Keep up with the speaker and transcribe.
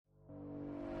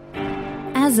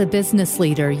As a business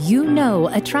leader, you know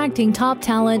attracting top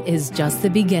talent is just the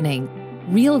beginning.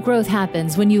 Real growth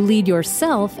happens when you lead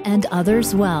yourself and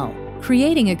others well,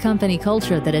 creating a company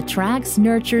culture that attracts,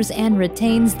 nurtures, and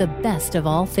retains the best of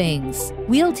all things.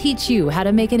 We'll teach you how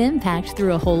to make an impact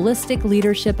through a holistic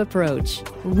leadership approach,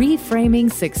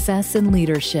 reframing success in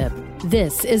leadership.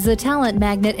 This is the Talent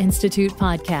Magnet Institute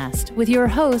podcast with your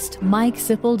host, Mike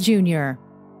Sipple Jr.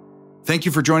 Thank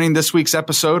you for joining this week's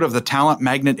episode of the Talent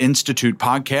Magnet Institute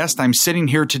podcast. I'm sitting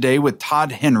here today with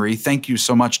Todd Henry. Thank you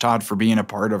so much, Todd, for being a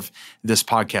part of this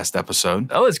podcast episode.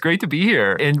 Oh, it's great to be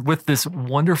here. And with this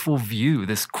wonderful view,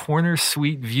 this corner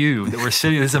suite view that we're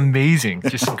sitting, is amazing.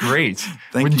 Just great.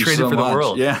 Thank you trade so it for much. The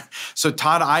world. Yeah. So,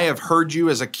 Todd, I have heard you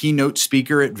as a keynote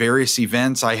speaker at various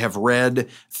events. I have read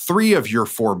 3 of your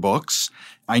 4 books.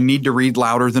 I Need to Read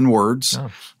Louder Than Words.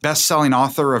 Oh. Best-selling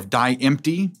author of Die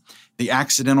Empty, The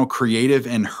Accidental Creative,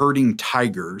 and Herding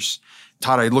Tigers.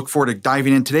 Todd, I look forward to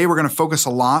diving in. Today, we're going to focus a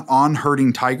lot on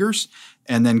herding tigers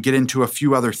and then get into a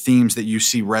few other themes that you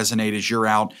see resonate as you're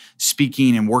out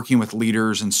speaking and working with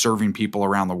leaders and serving people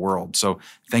around the world. So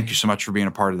thank you so much for being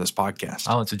a part of this podcast.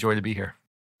 Oh, it's a joy to be here.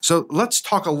 So let's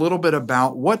talk a little bit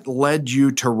about what led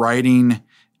you to writing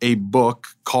a book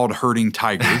called Herding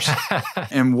Tigers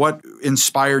and what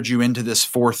inspired you into this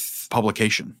 4th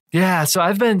publication. Yeah,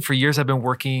 so for years, I've been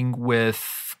working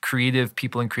with creative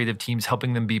people and creative teams,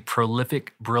 helping them be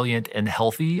prolific, brilliant, and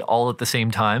healthy all at the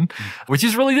same time, which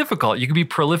is really difficult. You can be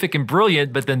prolific and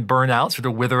brilliant, but then burn out, sort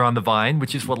of wither on the vine,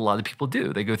 which is what a lot of people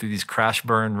do. They go through these crash,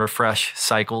 burn, refresh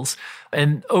cycles.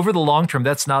 And over the long term,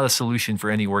 that's not a solution for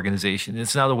any organization.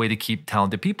 It's not a way to keep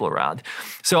talented people around.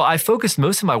 So I focused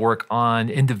most of my work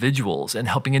on individuals and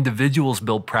helping individuals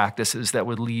build practices that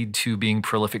would lead to being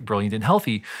prolific, brilliant, and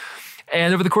healthy.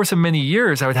 And over the course of many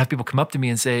years, I would have people come up to me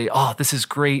and say, oh, this is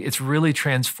great. It's really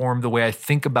transformed the way I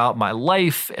think about my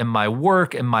life and my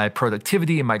work and my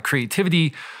productivity and my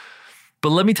creativity.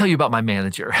 But let me tell you about my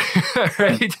manager,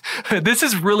 right? This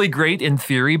is really great in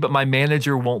theory, but my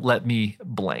manager won't let me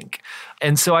blank.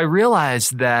 And so I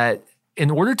realized that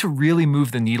in order to really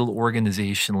move the needle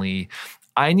organizationally,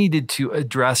 I needed to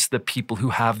address the people who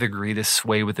have the greatest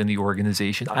sway within the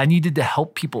organization. I needed to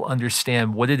help people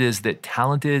understand what it is that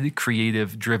talented,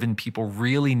 creative, driven people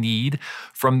really need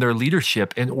from their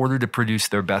leadership in order to produce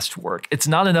their best work. It's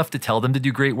not enough to tell them to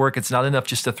do great work. It's not enough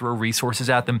just to throw resources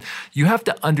at them. You have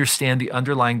to understand the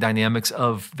underlying dynamics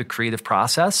of the creative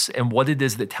process and what it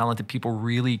is that talented people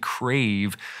really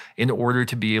crave in order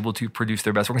to be able to produce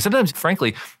their best work. And sometimes,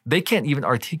 frankly, they can't even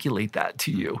articulate that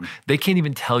to you. They can't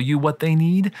even tell you what they need.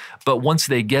 But once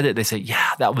they get it, they say, yeah,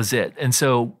 that was it. And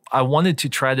so I wanted to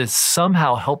try to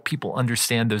somehow help people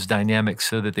understand those dynamics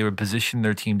so that they would position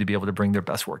their team to be able to bring their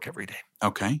best work every day.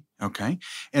 Okay.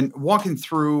 And walking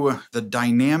through the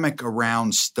dynamic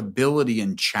around stability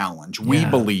and challenge, we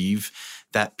believe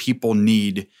that people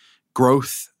need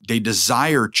growth. They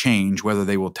desire change, whether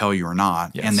they will tell you or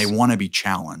not, and they want to be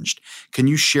challenged. Can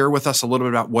you share with us a little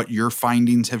bit about what your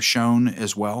findings have shown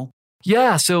as well?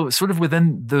 Yeah, so sort of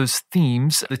within those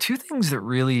themes, the 2 things that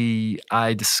really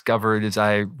I discovered as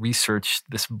I researched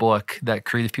this book that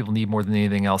creative people need more than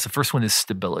anything else. The first one is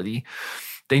stability.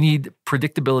 They need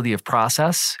predictability of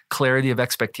process, clarity of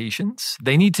expectations.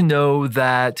 They need to know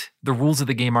that the rules of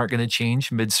the game aren't going to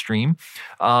change midstream.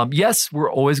 Yes,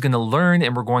 we're always going to learn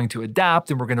and we're going to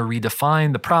adapt and we're going to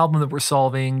redefine the problem that we're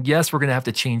solving. Yes, we're going to have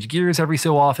to change gears every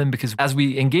so often because as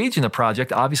we engage in a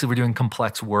project, obviously we're doing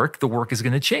complex work. The work is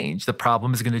going to change. The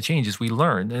problem is going to change as we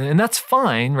learn. And that's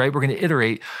fine, right? We're going to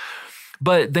iterate.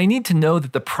 But they need to know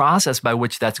that the process by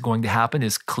which that's going to happen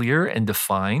is clear and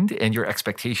defined, and your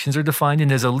expectations are defined.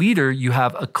 And as a leader, you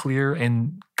have a clear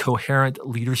and coherent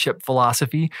leadership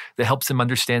philosophy that helps them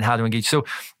understand how to engage. So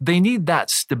they need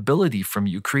that stability from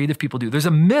you. Creative people do. There's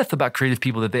a myth about creative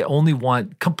people that they only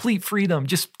want complete freedom.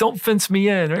 Just don't fence me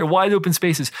in, or wide open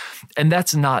spaces. And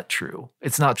that's not true.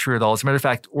 It's not true at all. As a matter of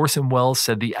fact, Orson Welles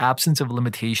said the absence of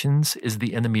limitations is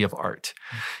the enemy of art.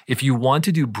 If you want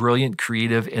to do brilliant,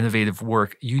 creative, innovative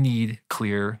work, you need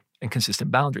clear and consistent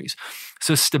boundaries.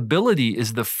 So stability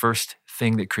is the first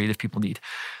thing that creative people need.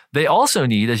 They also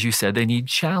need, as you said, they need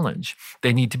challenge.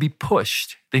 They need to be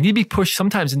pushed. They need to be pushed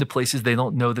sometimes into places they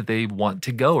don't know that they want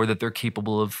to go or that they're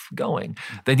capable of going.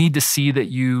 They need to see that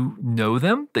you know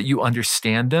them, that you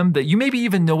understand them, that you maybe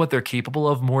even know what they're capable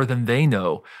of more than they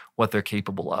know what they're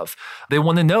capable of. They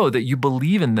want to know that you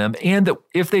believe in them and that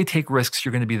if they take risks,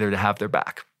 you're going to be there to have their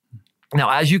back. Now,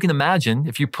 as you can imagine,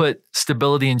 if you put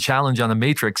stability and challenge on a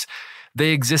matrix,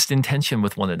 they exist in tension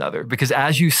with one another. Because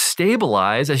as you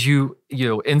stabilize, as you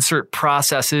insert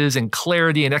processes and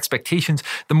clarity and expectations,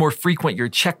 the more frequent your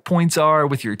checkpoints are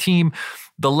with your team,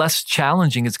 the less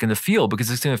challenging it's going to feel,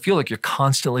 because it's going to feel like you're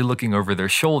constantly looking over their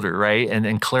shoulder, right?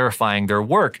 And clarifying their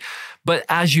work. But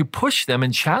as you push them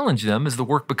and challenge them, as the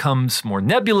work becomes more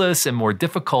nebulous and more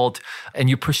difficult, and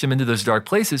you push them into those dark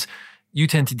places, you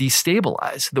tend to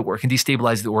destabilize the work and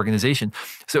destabilize the organization.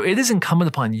 So it is incumbent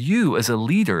upon you as a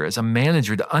leader, as a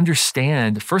manager, to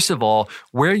understand, first of all,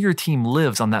 where your team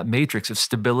lives on that matrix of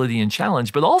stability and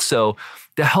challenge, but also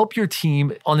to help your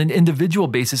team on an individual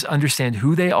basis understand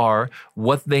who they are,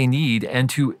 what they need, and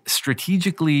to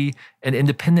strategically and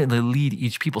independently lead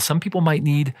each people. Some people might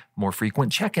need more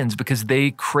frequent check-ins because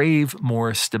they crave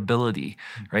more stability,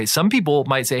 right? Some people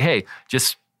might say, hey,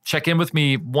 just check in with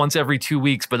me once every 2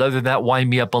 weeks, but other than that, wind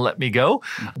me up and let me go,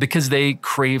 because they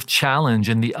crave challenge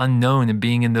and the unknown and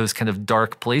being in those kind of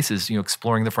dark places,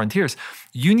 exploring the frontiers.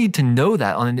 You need to know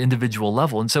that on an individual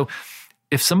level. And so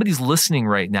if somebody's listening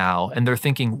right now and they're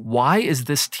thinking, why is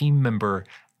this team member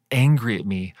angry at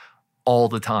me all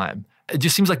the time? It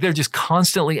just seems like they're just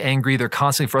constantly angry. They're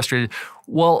constantly frustrated.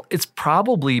 Well, it's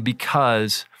probably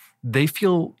because they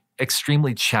feel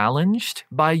extremely challenged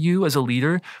by you as a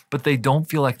leader, but they don't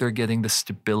feel like they're getting the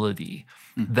stability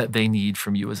that they need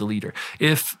from you as a leader.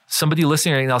 If somebody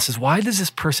listening right now says, why does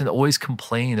this person always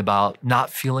complain about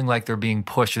not feeling like they're being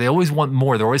pushed? They always want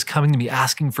more. They're always coming to me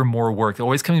asking for more work. They're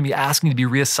always coming to me asking to be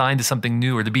reassigned to something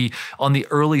new or to be on the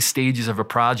early stages of a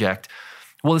project.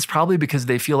 Well, it's probably because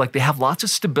they feel like they have lots of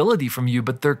stability from you,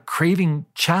 but they're craving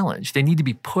challenge. They need to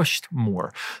be pushed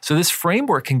more. So this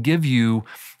framework can give you,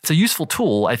 it's a useful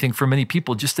tool, I think, for many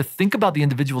people, just to think about the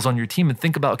individuals on your team and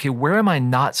think about, okay, where am I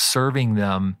not serving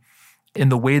them in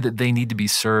the way that they need to be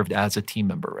served as a team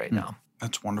member right now?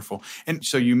 That's wonderful. And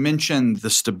so you mentioned the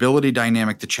stability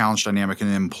dynamic, the challenge dynamic,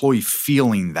 and the employee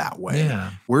feeling that way.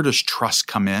 Yeah. Where does trust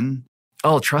come in?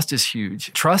 Oh, trust is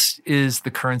huge. Trust is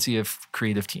the currency of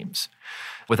creative teams.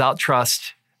 Without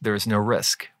trust, there is no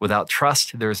risk. Without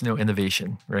trust, there is no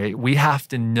innovation, right? We have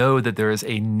to know that there is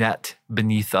a net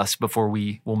beneath us before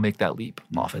we will make that leap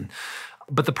often.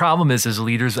 But the problem is, as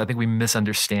leaders, I think we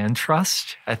misunderstand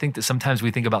trust. I think that sometimes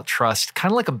we think about trust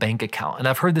kind of like a bank account. And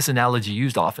I've heard this analogy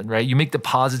used often, right? You make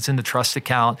deposits in the trust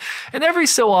account. And every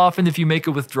so often, if you make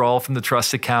a withdrawal from the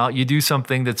trust account, you do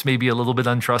something that's maybe a little bit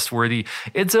untrustworthy.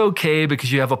 It's okay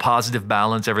because you have a positive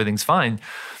balance. Everything's fine.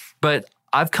 But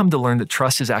I've come to learn that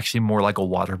trust is actually more like a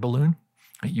water balloon.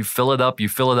 You fill it up, you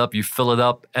fill it up, you fill it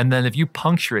up. And then if you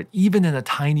puncture it, even in a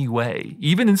tiny way,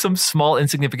 even in some small,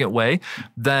 insignificant way,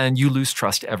 then you lose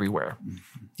trust everywhere.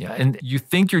 Yeah. And you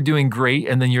think you're doing great,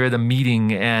 and then you're at a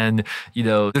meeting and,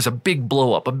 there's a big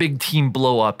blow up, a big team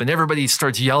blow up, and everybody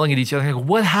starts yelling at each other. I go,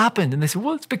 what happened? And they say,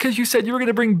 well, it's because you said you were going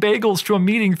to bring bagels to a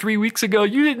meeting 3 weeks ago.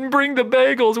 You didn't bring the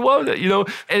bagels. What?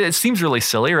 And it seems really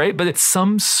silly, right? But it's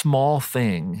some small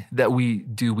thing that we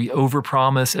do. We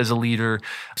overpromise as a leader,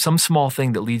 some small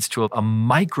thing that leads to a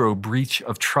micro breach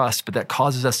of trust, but that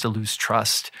causes us to lose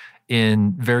trust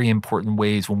in very important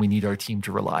ways when we need our team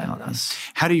to rely on us.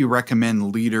 How do you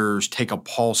recommend leaders take a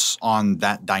pulse on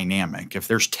that dynamic? If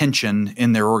there's tension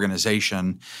in their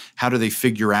organization, how do they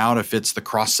figure out if it's the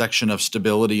cross-section of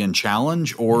stability and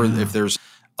challenge, or if there's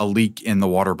a leak in the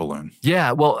water balloon?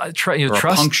 Yeah, well, or trust, a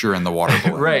puncture in the water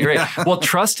balloon. Right. Well,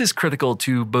 trust is critical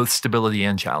to both stability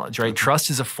and challenge, right? Trust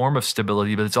is a form of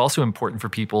stability, but it's also important for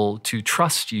people to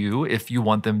trust you if you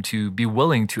want them to be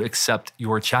willing to accept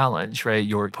your challenge, right?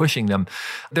 You're pushing them.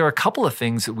 There are a couple of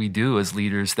things that we do as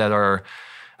leaders that are,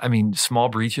 small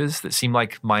breaches that seem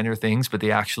like minor things, but they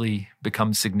actually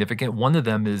become significant. One of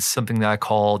them is something that I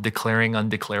call declaring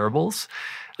undeclarables.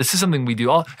 This is something we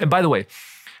do. And by the way,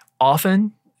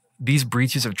 often these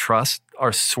breaches of trust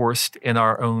are sourced in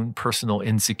our own personal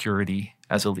insecurity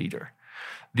as a leader.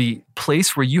 The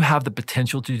place where you have the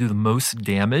potential to do the most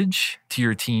damage to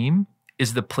your team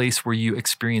is the place where you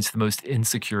experience the most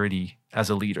insecurity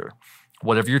as a leader.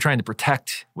 Whatever you're trying to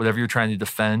protect, whatever you're trying to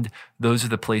defend, those are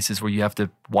the places where you have to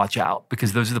watch out,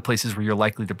 because those are the places where you're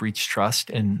likely to breach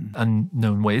trust in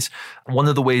unknown ways. One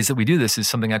of the ways that we do this is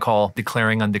something I call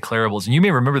declaring undeclarables. And you may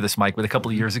remember this, Mike, but a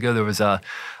couple of years ago, there was a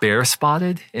bear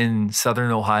spotted in southern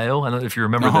Ohio. I don't know if you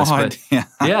remember this, but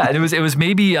yeah, and it was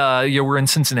maybe, we're in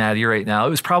Cincinnati right now.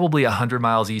 It was probably 100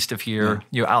 miles east of here,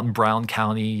 out in Brown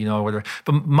County, whatever.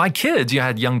 But my kids, I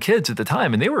had young kids at the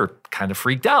time, and they were kind of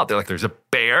freaked out. They're like, there's a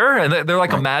bear? And they're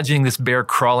like imagining this bear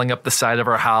crawling up the side of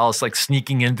our house, like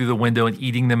sneaking in through the window and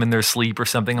eating them in their sleep or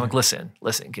something. I'm like, listen,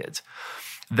 kids.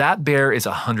 That bear is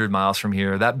 100 miles from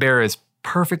here. That bear is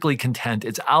perfectly content.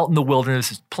 It's out in the wilderness.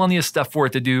 There's plenty of stuff for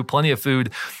it to do, plenty of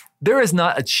food. There is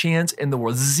not a chance in the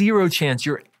world, zero chance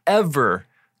you're ever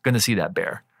going to see that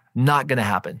bear. Not going to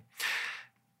happen.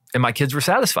 And my kids were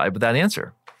satisfied with that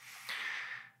answer.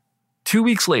 2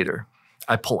 weeks later,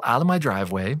 I pull out of my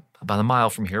driveway, about a mile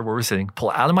from here where we're sitting,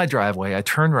 pull out of my driveway, I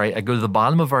turn right, I go to the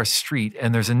bottom of our street,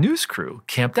 and there's a news crew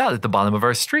camped out at the bottom of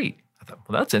our street. I thought,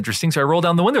 well, that's interesting. So I roll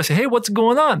down the window, I say, hey, what's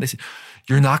going on? They said,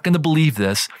 you're not going to believe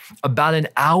this. About an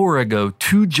hour ago,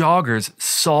 2 joggers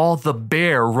saw the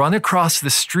bear run across the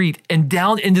street and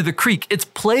down into the creek. It's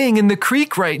playing in the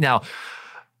creek right now.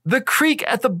 The creek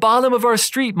at the bottom of our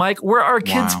street, Mike, where our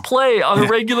kids play on a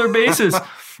regular basis.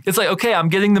 It's like, okay, I'm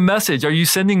getting the message. Are you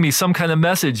sending me some kind of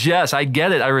message? Yes, I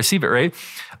get it. I receive it, right?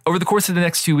 Over the course of the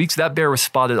next 2 weeks, that bear was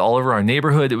spotted all over our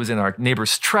neighborhood. It was in our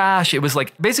neighbor's trash. It was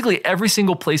like basically every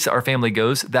single place that our family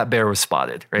goes, that bear was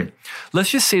spotted, right?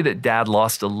 Let's just say that Dad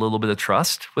lost a little bit of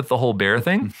trust with the whole bear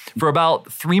thing. For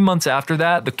about 3 months after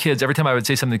that, the kids, every time I would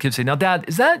say something, the kids would say, now, Dad,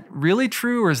 is that really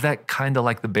true or is that kind of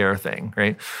like the bear thing,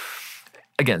 right?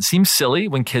 Again, seems silly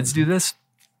when kids do this,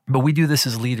 but we do this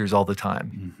as leaders all the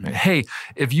time. Right? Hey,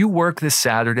 if you work this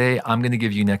Saturday, I'm going to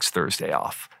give you next Thursday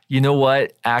off. You know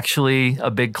what? Actually,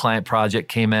 a big client project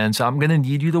came in, so I'm going to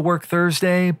need you to work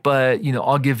Thursday, but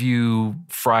I'll give you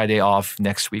Friday off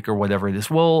next week or whatever it is.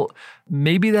 Well,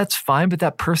 maybe that's fine, but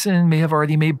that person may have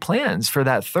already made plans for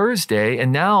that Thursday,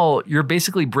 and now you're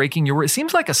basically breaking your word. It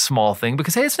seems like a small thing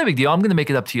because, hey, it's no big deal. I'm going to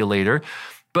make it up to you later.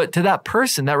 But to that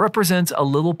person, that represents a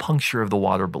little puncture of the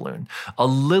water balloon, a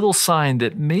little sign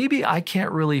that maybe I can't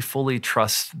really fully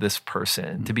trust this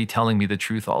person to be telling me the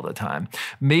truth all the time.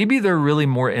 Maybe they're really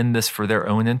more in this for their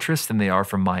own interests than they are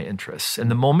for my interests. And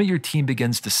the moment your team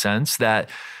begins to sense that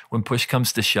when push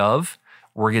comes to shove,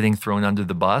 we're getting thrown under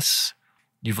the bus,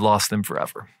 you've lost them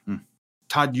forever.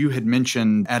 Todd, you had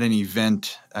mentioned at an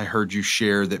event, I heard you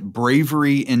share that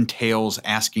bravery entails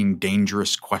asking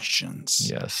dangerous questions.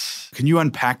 Yes. Can you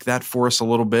unpack that for us a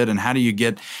little bit? And how do you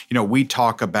get, we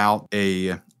talk about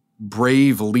a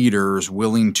brave leaders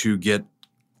willing to get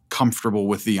comfortable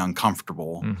with the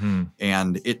uncomfortable.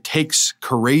 And it takes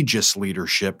courageous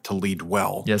leadership to lead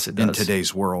well in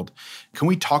today's world. Can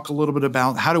we talk a little bit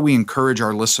about how do we encourage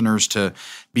our listeners to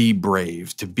be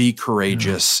brave, to be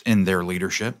courageous in their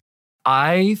leadership?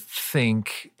 I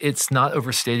think it's not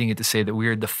overstating it to say that we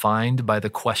are defined by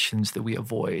the questions that we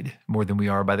avoid more than we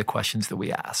are by the questions that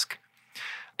we ask.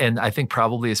 And I think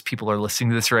probably as people are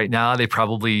listening to this right now, they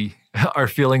probably are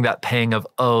feeling that pang of,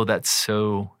 oh, that's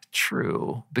so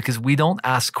true. Because we don't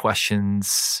ask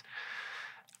questions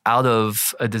out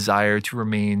of a desire to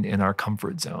remain in our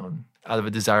comfort zone, out of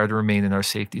a desire to remain in our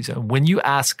safety zone. When you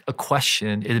ask a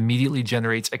question, it immediately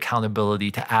generates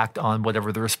accountability to act on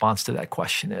whatever the response to that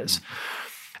question is.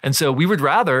 And so we would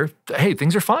rather, hey,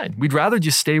 things are fine. We'd rather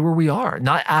just stay where we are,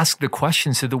 not ask the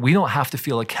question so that we don't have to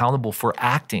feel accountable for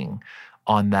acting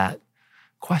on that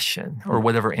question or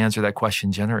whatever answer that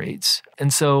question generates.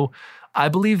 And so I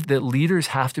believe that leaders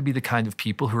have to be the kind of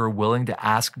people who are willing to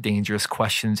ask dangerous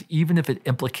questions, even if it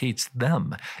implicates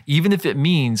them, even if it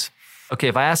means, okay,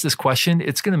 if I ask this question,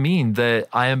 it's going to mean that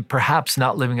I am perhaps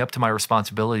not living up to my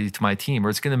responsibility to my team, or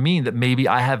it's going to mean that maybe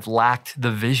I have lacked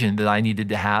the vision that I needed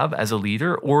to have as a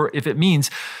leader, or if it means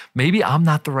maybe I'm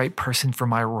not the right person for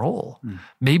my role.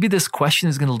 Maybe this question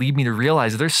is going to lead me to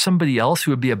realize there's somebody else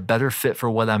who would be a better fit for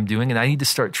what I'm doing, and I need to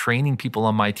start training people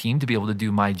on my team to be able to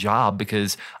do my job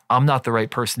because I'm not the right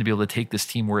person to be able to take this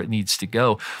team where it needs to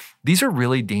go. These are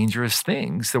really dangerous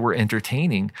things that we're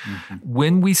entertaining.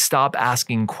 When we stop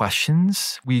asking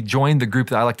questions, we join the group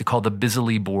that I like to call the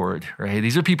busily bored, right?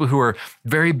 These are people who are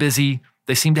very busy.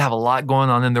 They seem to have a lot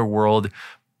going on in their world,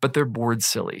 but they're bored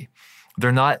silly.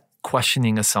 They're not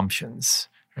questioning assumptions,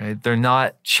 right? They're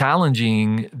not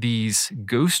challenging these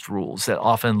ghost rules that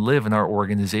often live in our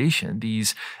organization,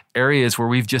 these areas where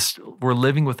we're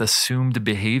living with assumed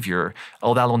behavior.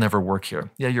 Oh, that'll never work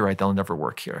here. Yeah, you're right. That'll never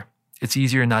work here. It's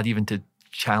easier not even to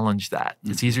challenge that.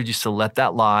 It's easier just to let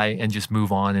that lie and just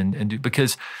move on and do,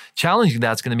 because challenging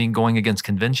that's going to mean going against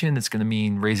convention. It's going to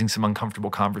mean raising some uncomfortable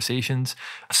conversations.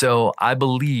 So I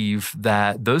believe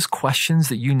that those questions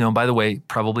that by the way,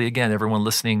 probably again, everyone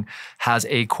listening has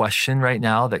a question right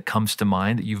now that comes to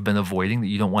mind that you've been avoiding that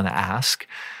you don't want to ask.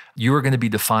 You are going to be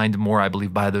defined more, I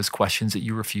believe, by those questions that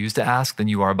you refuse to ask than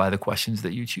you are by the questions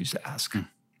that you choose to ask.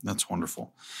 That's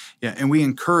wonderful. Yeah, and we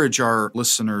encourage our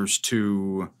listeners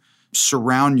to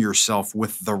surround yourself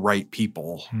with the right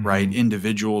people, right?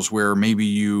 Individuals where maybe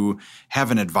you have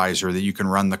an advisor that you can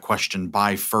run the question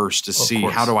by first to see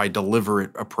how do I deliver it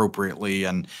appropriately.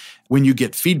 And when you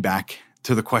get feedback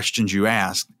to the questions you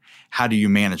ask, how do you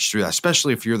manage through that,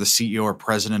 especially if you're the CEO or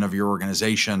president of your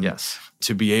organization? Yes.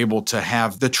 To be able to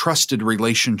have the trusted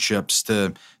relationships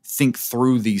to think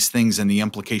through these things and the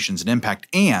implications and impact.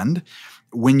 And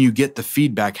when you get the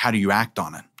feedback, how do you act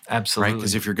on it? Absolutely. Right?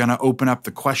 Because if you're going to open up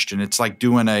the question, it's like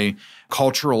doing a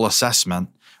cultural assessment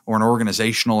or an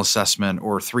organizational assessment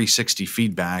or 360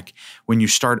 feedback. When you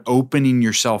start opening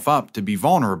yourself up to be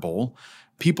vulnerable,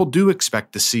 people do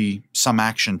expect to see some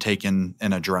action taken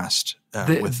and addressed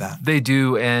with that. They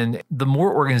do. And the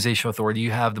more organizational authority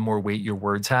you have, the more weight your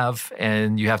words have.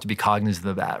 And you have to be cognizant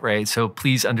of that, right? So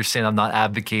please understand, I'm not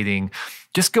advocating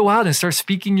just go out and start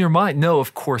speaking your mind. No,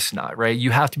 of course not, right?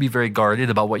 You have to be very guarded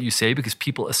about what you say because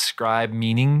people ascribe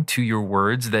meaning to your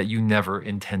words that you never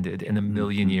intended in a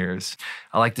million years.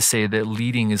 I like to say that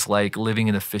leading is like living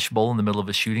in a fishbowl in the middle of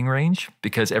a shooting range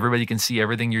because everybody can see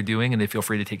everything you're doing and they feel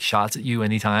free to take shots at you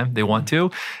anytime they want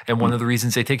to. And one of the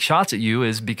reasons they take shots at you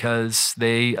is because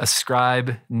they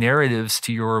ascribe narratives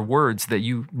to your words that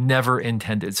you never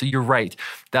intended. So you're right.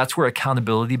 That's where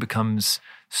accountability becomes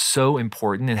so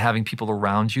important, and having people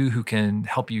around you who can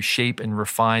help you shape and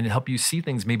refine and help you see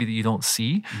things maybe that you don't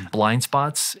see, blind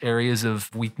spots, areas of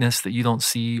weakness that you don't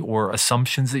see, or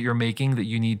assumptions that you're making that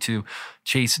you need to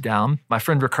chase down. My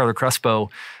friend Ricardo Crespo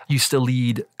used to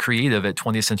lead creative at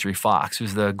 20th Century Fox,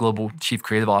 who's the global chief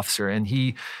creative officer, and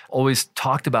he always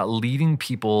talked about leading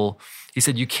people. He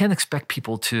said, you can't expect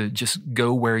people to just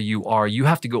go where you are. You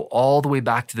have to go all the way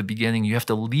back to the beginning. You have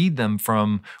to lead them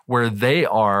from where they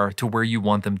are to where you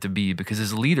want them to be. Because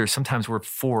as leaders, sometimes we're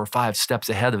 4 or 5 steps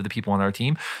ahead of the people on our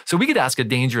team. So we could ask a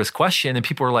dangerous question and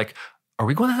people are like, are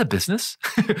we going out of business?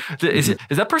 Is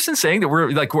that person saying that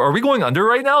we're like, are we going under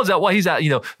right now? Is that why he's at,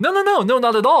 no,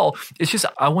 not at all. It's just,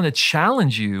 I want to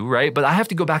challenge you, right? But I have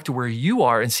to go back to where you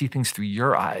are and see things through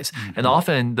your eyes. And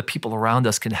often the people around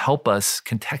us can help us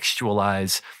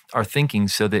contextualize our thinking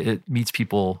so that it meets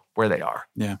people where they are.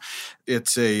 Yeah.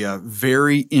 It's a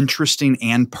very interesting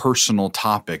and personal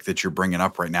topic that you're bringing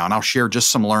up right now. And I'll share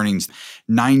just some learnings.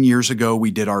 9 years ago, we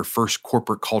did our first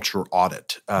corporate culture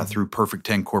audit through Perfect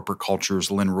 10 Corporate Cultures,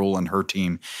 Lynn Rule and her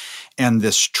team. And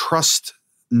this trust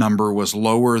number was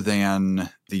lower than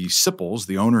the Sipples,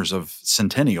 the owners of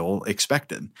Centennial,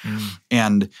 expected.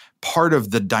 And part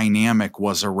of the dynamic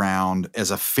was around, as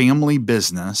a family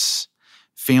businesses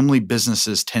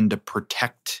tend to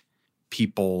protect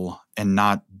people and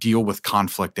not deal with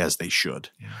conflict as they should.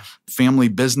 Yeah. Family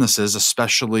businesses,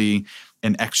 especially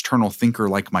an external thinker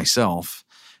like myself,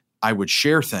 I would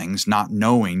share things not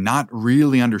knowing, not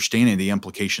really understanding the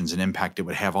implications and impact it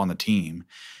would have on the team.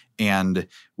 And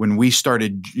when we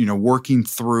started, working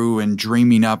through and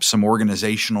dreaming up some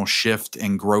organizational shift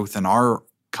and growth in our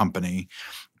company,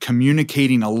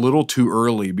 communicating a little too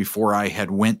early before I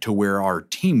had went to where our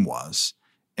team was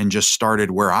and just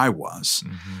started where I was,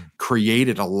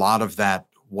 created a lot of that,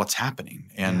 what's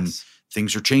happening and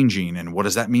things are changing and what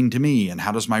does that mean to me and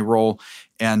how does my role?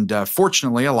 And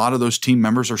fortunately, a lot of those team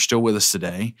members are still with us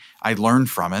today. I learned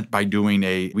from it by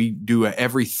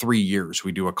every 3 years,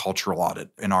 we do a cultural audit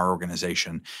in our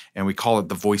organization and we call it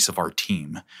the voice of our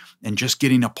team, and just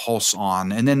getting a pulse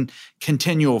on, and then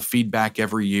continual feedback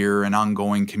every year and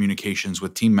ongoing communications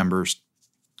with team members.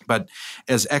 But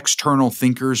as external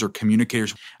thinkers or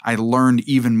communicators, I learned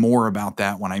even more about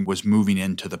that when I was moving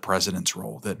into the president's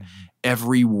role, that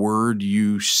every word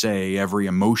you say, every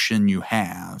emotion you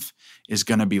have is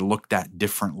going to be looked at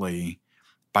differently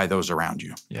by those around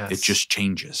you. Yes. It just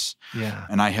changes. Yeah.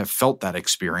 And I have felt that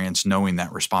experience, knowing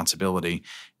that responsibility,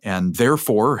 and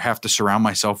therefore have to surround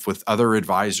myself with other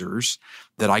advisors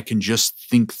that I can just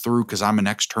think through, because I'm an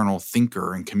external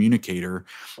thinker and communicator,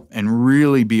 and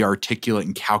really be articulate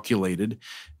and calculated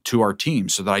to our team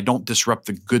so that I don't disrupt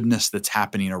the goodness that's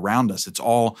happening around us. It's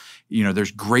all,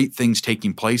 there's great things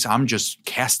taking place. I'm just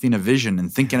casting a vision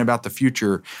and thinking about the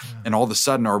future. And all of a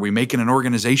sudden, are we making an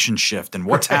organization shift and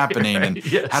what's happening and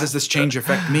how does this change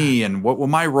affect me and what will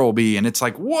my role be? And it's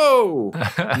like, whoa,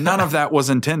 none of that was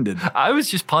intended. I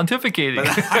was just pontificating.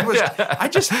 I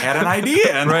just had an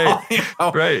idea. And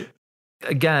Right.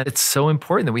 Again, it's so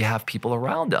important that we have people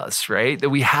around us, right? That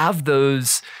we have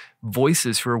those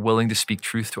voices who are willing to speak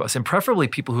truth to us, and preferably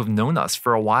people who have known us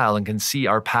for a while and can see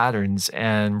our patterns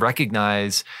and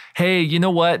recognize, hey, you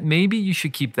know what? Maybe you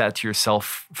should keep that to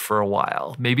yourself for a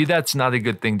while. Maybe that's not a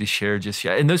good thing to share just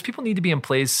yet. And those people need to be in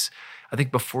place, I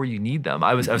think, before you need them.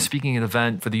 I was speaking at an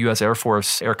event for the U.S. Air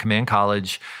Force Air Command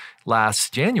College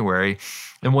last January,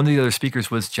 and one of the other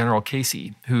speakers was General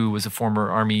Casey, who was a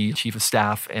former Army Chief of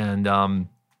Staff and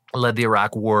led the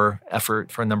Iraq War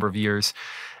effort for a number of years.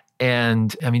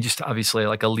 And I mean, just obviously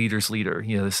like a leader's leader,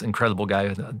 this incredible guy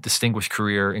with a distinguished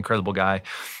career, incredible guy.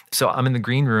 So I'm in the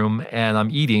green room and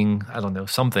I'm eating, I don't know,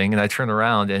 something. And I turn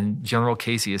around and General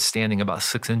Casey is standing about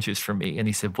 6 inches from me. And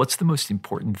he said, "What's the most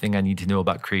important thing I need to know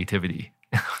about creativity?"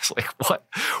 I was like, "What?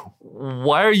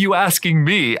 Why are you asking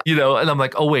me?" And I'm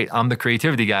like, "Oh, wait, I'm the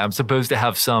creativity guy. I'm supposed to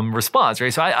have some response,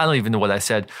 right?" So I don't even know what I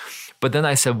said. But then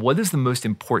I said, "What is the most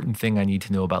important thing I need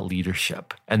to know about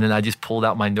leadership?" And then I just pulled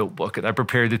out my notebook and I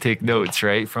prepared to take notes,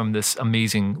 right, from this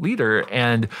amazing leader.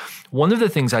 And one of the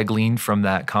things I gleaned from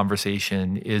that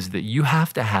conversation is that you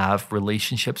have to have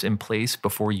relationships in place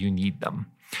before you need them.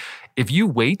 If you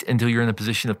wait until you're in a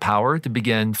position of power to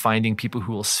begin finding people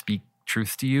who will speak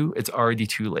truth to you, it's already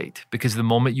too late. Because the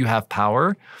moment you have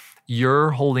power,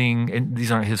 you're holding, and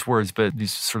these aren't his words, but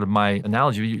these are sort of my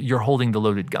analogy, you're holding the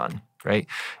loaded gun. Right.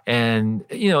 And,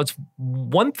 it's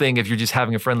one thing if you're just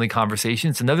having a friendly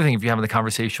conversation. It's another thing if you're having a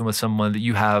conversation with someone that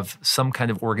you have some kind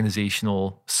of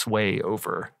organizational sway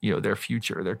over, their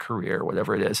future, their career,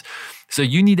 whatever it is. So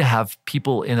you need to have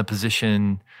people in a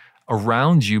position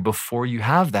around you before you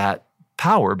have that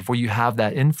power, before you have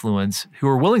that influence, who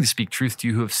are willing to speak truth to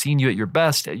you, who have seen you at your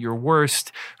best, at your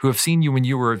worst, who have seen you when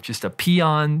you were just a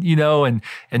peon, and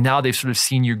now they've sort of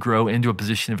seen you grow into a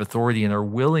position of authority and are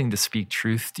willing to speak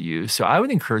truth to you. So I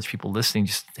would encourage people listening,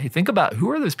 just, hey, think about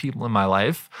who are those people in my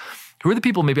life? Who are the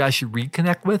people maybe I should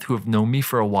reconnect with who have known me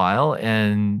for a while?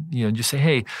 And, just say,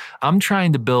 hey, I'm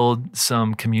trying to build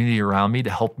some community around me to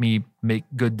help me make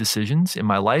good decisions in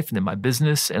my life and in my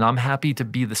business. And I'm happy to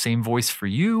be the same voice for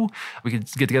you. We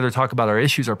could get together, talk about our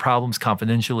issues, our problems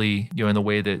confidentially, in a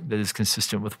way that is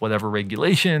consistent with whatever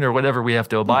regulation or whatever we have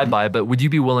to abide by. But would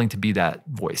you be willing to be that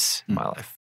voice in my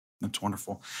life? That's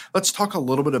wonderful. Let's talk a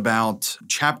little bit about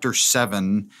chapter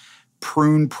 7,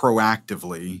 Prune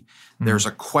Proactively. There's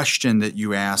a question that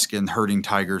you ask in Herding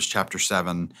Tigers, chapter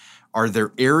 7. Are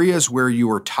there areas where you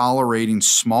are tolerating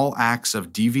small acts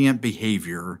of deviant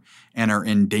behavior and are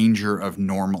in danger of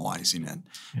normalizing it?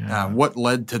 Yeah. What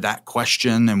led to that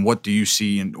question, and what do you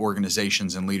see in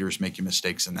organizations and leaders making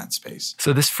mistakes in that space?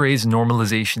 So this phrase,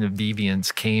 normalization of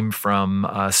deviance, came from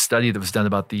a study that was done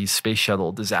about the space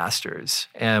shuttle disasters.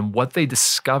 And what they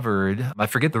discovered, I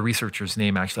forget the researcher's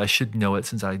name, actually. I should know it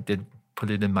since I did put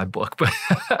it in my book, but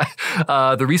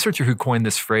the researcher who coined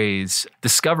this phrase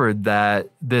discovered that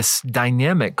this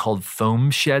dynamic called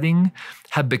foam shedding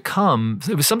had become,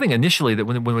 it was something initially that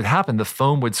when it would happen, the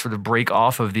foam would sort of break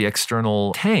off of the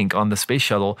external tank on the space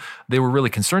shuttle. They were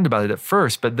really concerned about it at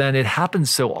first, but then it happened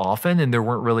so often and there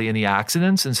weren't really any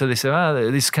accidents. And so they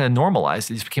said, these kind of normalized.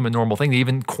 These became a normal thing. They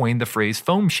even coined the phrase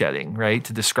foam shedding, right,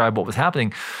 to describe what was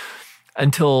happening,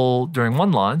 until during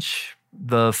one launch,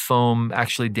 the foam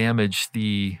actually damaged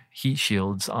the heat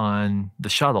shields on the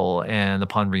shuttle. And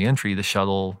upon reentry, the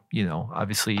shuttle,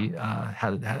 obviously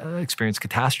had experienced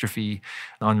catastrophe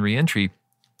on reentry.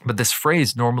 But this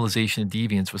phrase, normalization of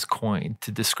deviance, was coined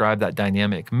to describe that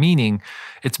dynamic, meaning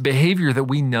it's behavior that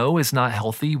we know is not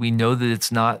healthy. We know that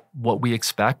it's not what we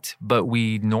expect, but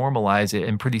we normalize it,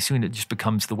 and pretty soon it just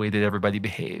becomes the way that everybody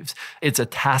behaves. It's a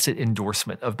tacit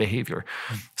endorsement of behavior.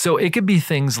 So it could be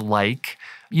things like,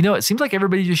 it seems like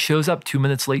everybody just shows up 2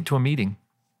 minutes late to a meeting.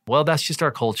 Well, that's just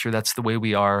our culture. That's the way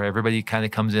we are. Everybody kind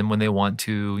of comes in when they want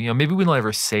to. Maybe we don't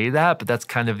ever say that, but that's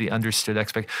kind of the understood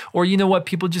expect. Or you know what?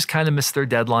 People just kind of miss their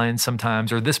deadlines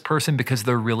sometimes. Or this person, because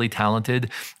they're really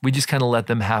talented, we just kind of let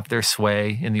them have their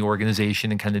sway in the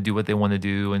organization and kind of do what they want to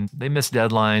do. And they miss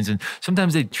deadlines. And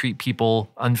sometimes they treat people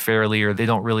unfairly, or they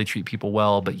don't really treat people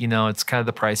well. But it's kind of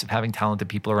the price of having talented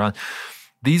people around.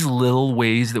 These little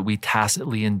ways that we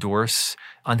tacitly endorse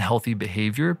unhealthy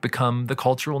behavior become the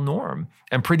cultural norm.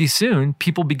 And pretty soon,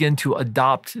 people begin to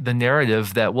adopt the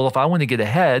narrative that, well, if I want to get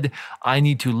ahead, I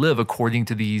need to live according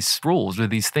to these rules or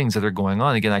these things that are going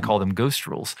on. Again, I call them ghost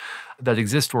rules that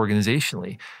exist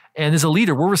organizationally. And as a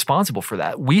leader, we're responsible for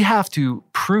that. We have to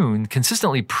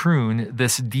consistently prune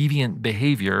this deviant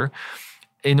behavior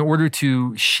in order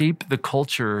to shape the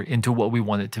culture into what we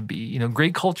want it to be.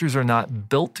 Great cultures are not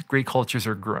built, great cultures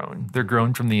are grown. They're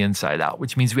grown from the inside out,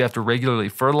 which means we have to regularly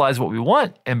fertilize what we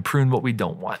want and prune what we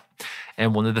don't want.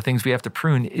 And one of the things we have to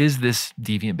prune is this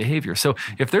deviant behavior. So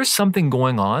if there's something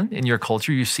going on in your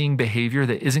culture, you're seeing behavior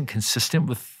that isn't consistent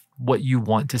with what you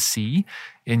want to see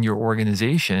in your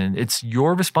organization, it's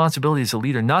your responsibility as a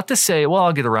leader not to say, well,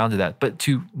 I'll get around to that, but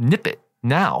to nip it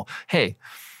now. Hey,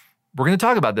 we're going to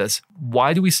talk about this.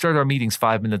 Why do we start our meetings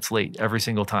 5 minutes late every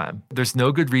single time? There's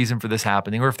no good reason for this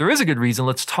happening. Or if there is a good reason,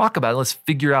 let's talk about it. Let's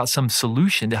figure out some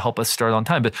solution to help us start on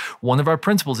time. But one of our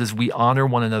principles is we honor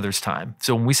one another's time.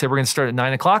 So when we say we're going to start at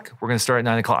 9 o'clock, we're going to start at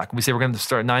 9 o'clock. When we say we're going to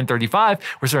start at 9:35,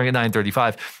 we're starting at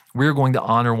 9:35. We're going to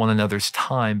honor one another's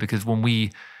time, because when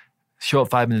we show up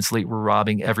 5 minutes late, we're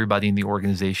robbing everybody in the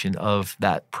organization of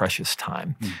that precious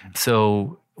time. Mm-hmm.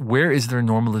 So where is there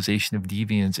normalization of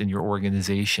deviance in your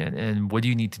organization? And what do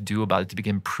you need to do about it to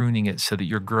begin pruning it so that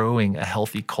you're growing a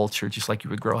healthy culture, just like you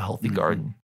would grow a healthy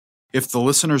garden? If the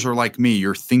listeners are like me,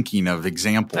 you're thinking of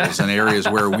examples and areas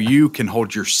where you can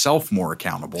hold yourself more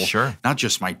accountable. Sure. Not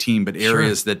just my team, but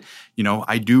areas that,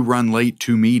 I do run late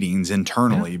to meetings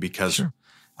internally because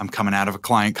I'm coming out of a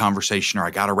client conversation or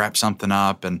I got to wrap something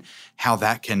up, and how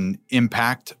that can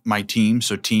impact my team.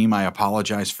 So team, I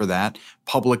apologize for that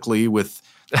publicly with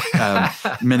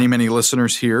many, many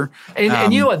listeners here.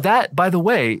 And you know what, that, by the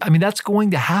way, that's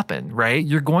going to happen, right?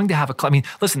 You're going to have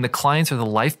listen, the clients are the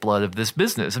lifeblood of this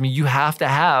business. You have to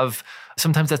have,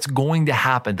 sometimes that's going to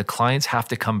happen. The clients have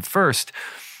to come first,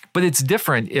 but it's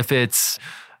different if it's,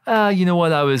 you know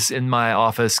what, I was in my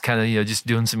office kind of, just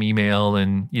doing some email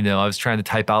and, I was trying to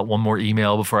type out one more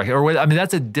email before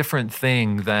that's a different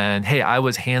thing than, hey, I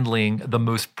was handling the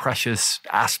most precious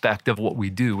aspect of what we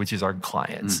do, which is our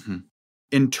clients. Mm-hmm.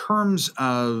 In terms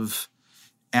of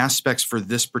aspects for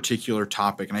this particular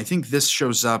topic, and I think this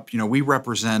shows up, we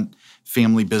represent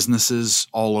family businesses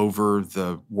all over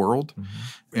the world,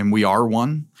 and we are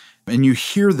one. And you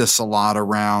hear this a lot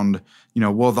around,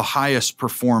 the highest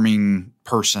performing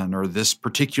person or this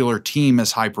particular team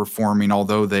is high performing,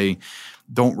 although they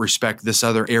don't respect this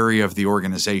other area of the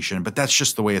organization. But that's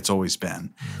just the way it's always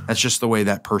been. Yeah. That's just the way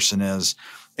that person is.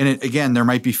 And again, there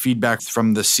might be feedback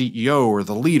from the CEO or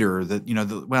the leader that,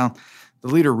 the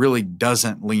leader really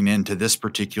doesn't lean into this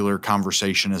particular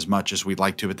conversation as much as we'd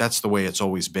like to, but that's the way it's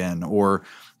always been. Or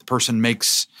the person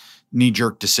makes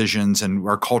knee-jerk decisions, and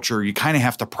our culture, you kind of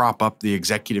have to prop up the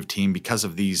executive team because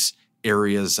of these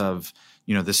areas of,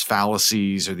 this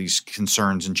fallacies or these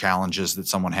concerns and challenges that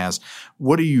someone has.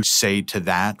 What do you say to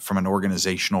that from an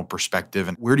organizational perspective?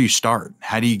 And where do you start?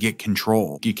 How do you get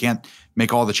control? You can't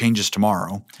make all the changes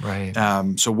tomorrow. Right.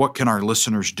 So what can our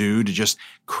listeners do to just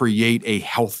create a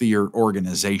healthier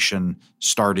organization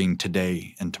starting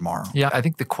today and tomorrow? Yeah, I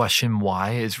think the question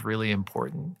why is really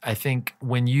important. I think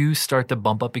when you start to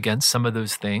bump up against some of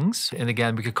those things, and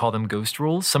again, we could call them ghost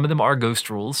rules. Some of them are ghost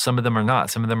rules. Some of them are not.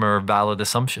 Some of them are valid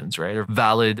assumptions, right? Or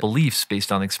valid beliefs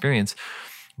based on experience.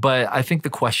 But I think the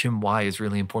question why is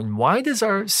really important. Why does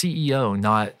our CEO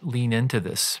not lean into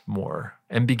this more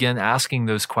and begin asking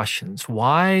those questions?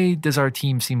 Why does our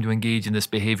team seem to engage in this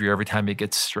behavior every time it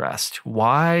gets stressed?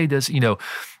 Why does,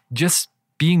 just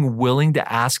being willing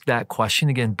to ask that question,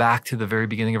 again, back to the very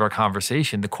beginning of our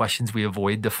conversation, the questions we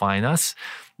avoid define us.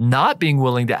 Not being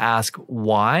willing to ask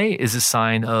why is a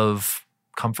sign of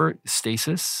comfort,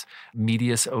 stasis,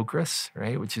 medius ocris,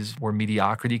 right? Which is where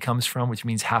mediocrity comes from, which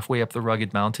means halfway up the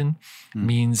rugged mountain.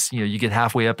 Means, you get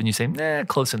halfway up and you say,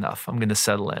 close enough. I'm going to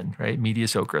settle in, right?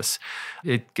 Medius ocris.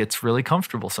 It gets really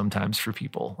comfortable sometimes for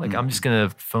people. Like, I'm just going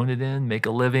to phone it in, make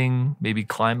a living, maybe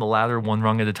climb the ladder one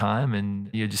rung at a time,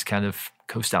 and just kind of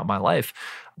coast out my life.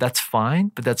 That's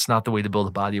fine, but that's not the way to build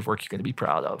a body of work you're going to be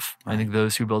proud of. Right. I think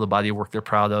those who build a body of work they're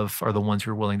proud of are the ones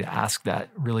who are willing to ask that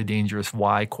really dangerous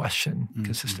why question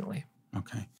consistently.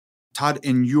 Okay. Todd,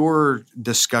 in your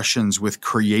discussions with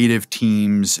creative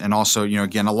teams, and also,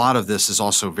 again, a lot of this is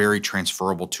also very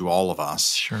transferable to all of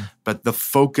us. Sure. But the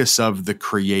focus of the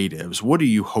creatives, what do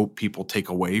you hope people take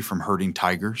away from Herding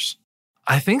Tigers?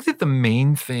 I think that the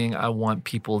main thing I want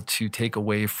people to take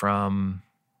away from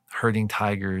Herding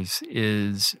Tigers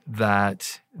is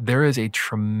that there is a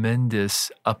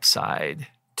tremendous upside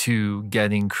to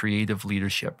getting creative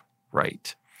leadership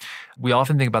right. We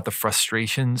often think about the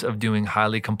frustrations of doing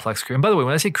highly complex creative. And by the way,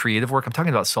 when I say creative work, I'm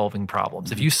talking about solving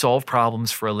problems. If you solve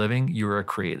problems for a living, you're a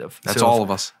creative. That's all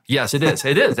of us. Yes, it is.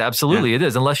 It is. Absolutely, it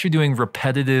is. Unless you're doing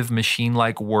repetitive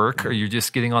machine-like work or you're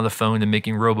just getting on the phone and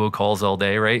making robocalls all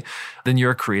day, right? Then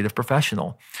you're a creative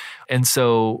professional. And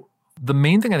so the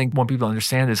main thing I think I want people to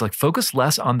understand is focus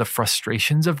less on the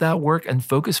frustrations of that work and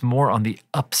focus more on the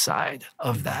upside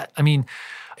of that. In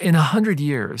 100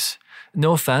 years,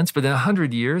 no offense, but in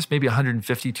 100 years, maybe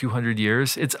 150, 200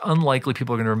 years, it's unlikely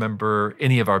people are going to remember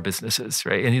any of our businesses,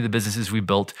 right? Any of the businesses we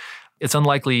built. It's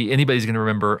unlikely anybody's going to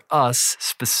remember us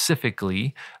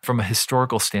specifically from a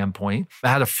historical standpoint. I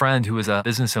had a friend who was a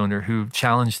business owner who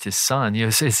challenged his son,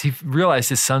 as he realized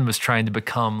his son was trying to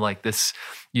become this,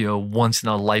 once in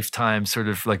a lifetime sort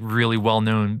of really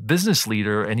well-known business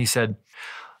leader. And he said,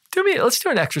 Let's do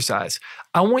an exercise.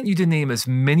 I want you to name as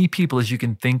many people as you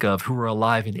can think of who were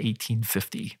alive in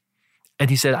 1850. And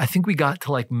he said, I think we got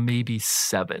to like maybe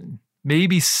seven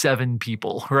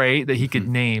people, right? That he could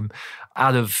name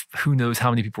out of who knows how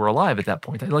many people were alive at that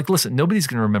point. Like, listen, nobody's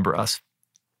going to remember us,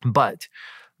 but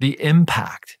the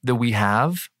impact that we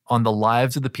have on the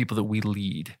lives of the people that we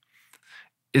lead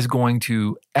is going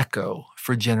to echo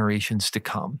for generations to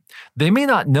come. They may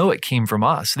not know it came from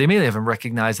us. They may not even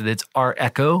recognize that it's our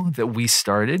echo that we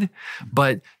started,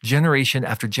 but generation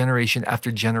after generation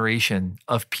after generation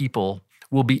of people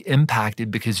will be impacted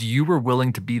because you were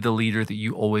willing to be the leader that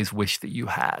you always wished that you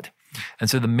had. And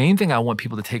so the main thing I want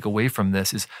people to take away from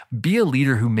this is be a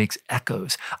leader who makes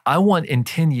echoes. I want in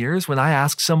 10 years, when I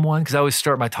ask someone, because I always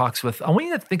start my talks with, I want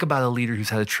you to think about a leader who's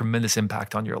had a tremendous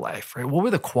impact on your life, right? What were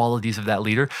the qualities of that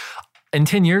leader? In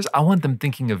 10 years, I want them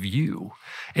thinking of you.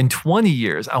 In 20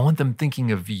 years, I want them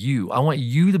thinking of you. I want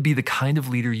you to be the kind of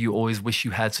leader you always wish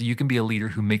you had so you can be a leader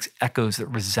who makes echoes that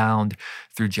resound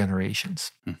through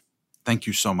generations. Thank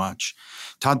you so much.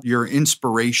 Todd, your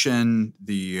inspiration,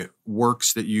 the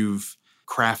works that you've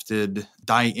crafted,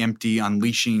 Die Empty,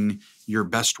 unleashing your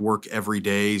best work every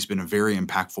day has been a very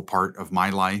impactful part of my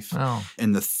life. Oh.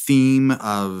 And the theme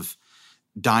of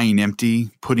dying empty,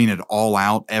 putting it all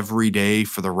out every day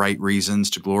for the right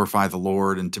reasons to glorify the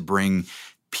Lord and to bring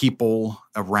people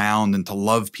around and to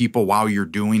love people while you're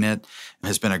doing it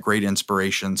has been a great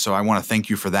inspiration. So I want to thank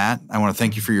you for that. I want to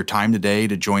thank you for your time today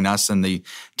to join us in the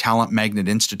Talent Magnet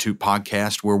Institute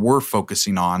podcast, where we're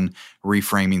focusing on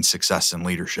reframing success in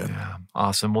leadership. Yeah,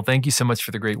 awesome. Well, thank you so much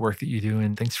for the great work that you do.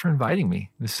 And thanks for inviting me.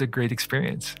 This is a great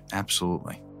experience.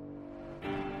 Absolutely.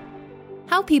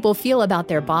 How people feel about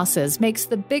their bosses makes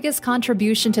the biggest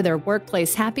contribution to their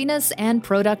workplace happiness and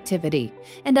productivity.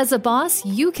 And as a boss,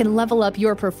 you can level up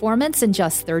your performance in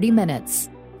just 30 minutes.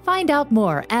 Find out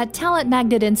more at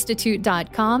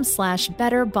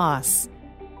talentmagnetinstitute.com/betterboss.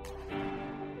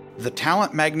 The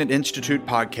Talent Magnet Institute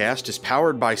podcast is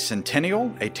powered by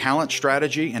Centennial, a talent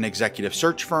strategy and executive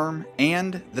search firm,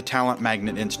 and the Talent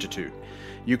Magnet Institute.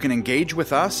 You can engage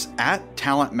with us at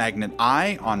Talent Magnet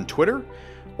I on Twitter,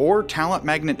 or Talent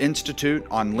Magnet Institute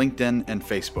on LinkedIn and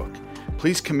Facebook.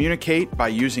 Please communicate by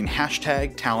using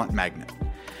hashtag Talent Magnet.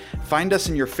 Find us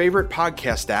in your favorite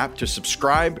podcast app to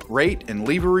subscribe, rate, and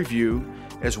leave a review,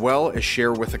 as well as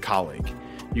share with a colleague.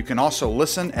 You can also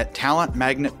listen at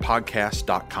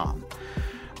talentmagnetpodcast.com.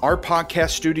 Our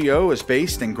podcast studio is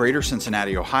based in Greater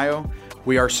Cincinnati, Ohio.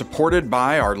 We are supported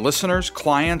by our listeners,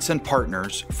 clients, and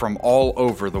partners from all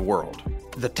over the world.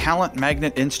 The Talent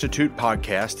Magnet Institute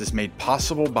podcast is made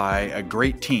possible by a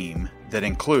great team that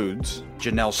includes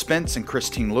Janelle Spence and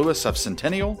Christine Lewis of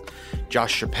Centennial,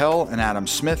 Josh Chappelle and Adam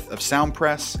Smith of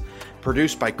SoundPress,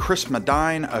 produced by Chris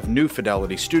Medine of New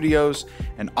Fidelity Studios,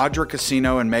 and Audra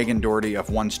Casino and Megan Doherty of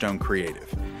One Stone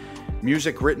Creative.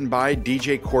 Music written by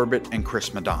DJ Corbett and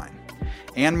Chris Medine.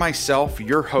 And myself,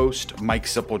 your host, Mike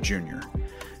Sipple Jr.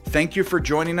 Thank you for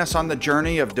joining us on the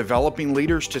journey of developing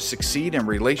leaders to succeed in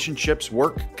relationships,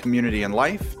 work, community, and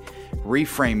life,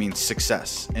 reframing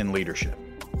success in leadership.